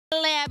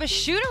a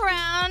shoot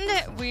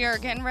around. We are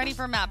getting ready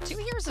for map 2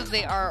 here, so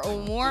they are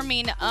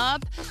warming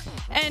up.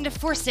 And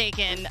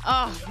Forsaken,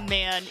 oh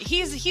man,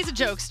 he's a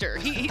jokester.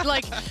 He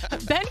like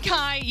Ben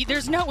Kai,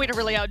 there's no way to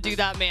really outdo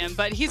that man,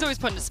 but he's always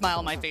putting a smile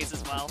on my face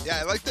as well. Yeah,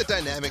 I like the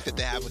dynamic that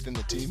they have within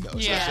the team, though,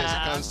 especially as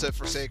it comes to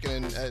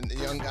Forsaken and the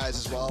young guys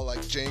as well,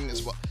 like Jing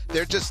as well.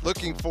 They're just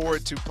looking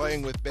forward to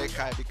playing with Ben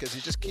Kai because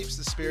he just keeps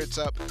the spirits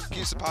up,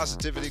 keeps the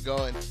positivity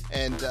going,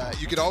 and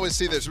you can always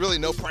see there's really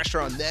no pressure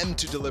on them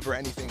to deliver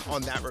anything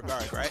on that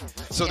regard, right?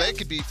 So they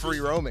could be free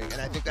roaming,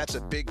 and I think that's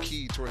a big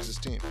key towards this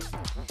team.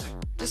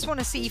 Just want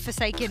to see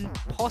Forsaken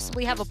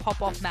possibly have a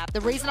pop-off map.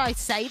 The reason I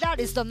say that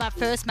is on that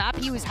first map,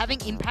 he was having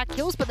impact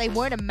kills, but they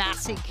weren't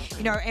amassing,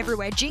 you know,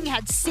 everywhere. Jing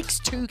had 6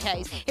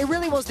 2Ks. It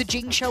really was the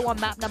Jing show on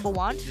map number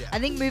 1. Yeah. I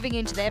think moving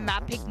into their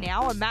map pick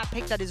now, a map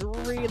pick that is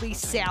really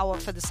sour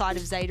for the side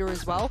of Zeta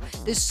as well.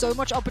 There's so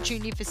much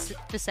opportunity for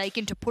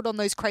Forsaken to put on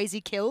those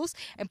crazy kills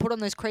and put on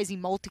those crazy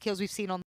multi-kills we've seen on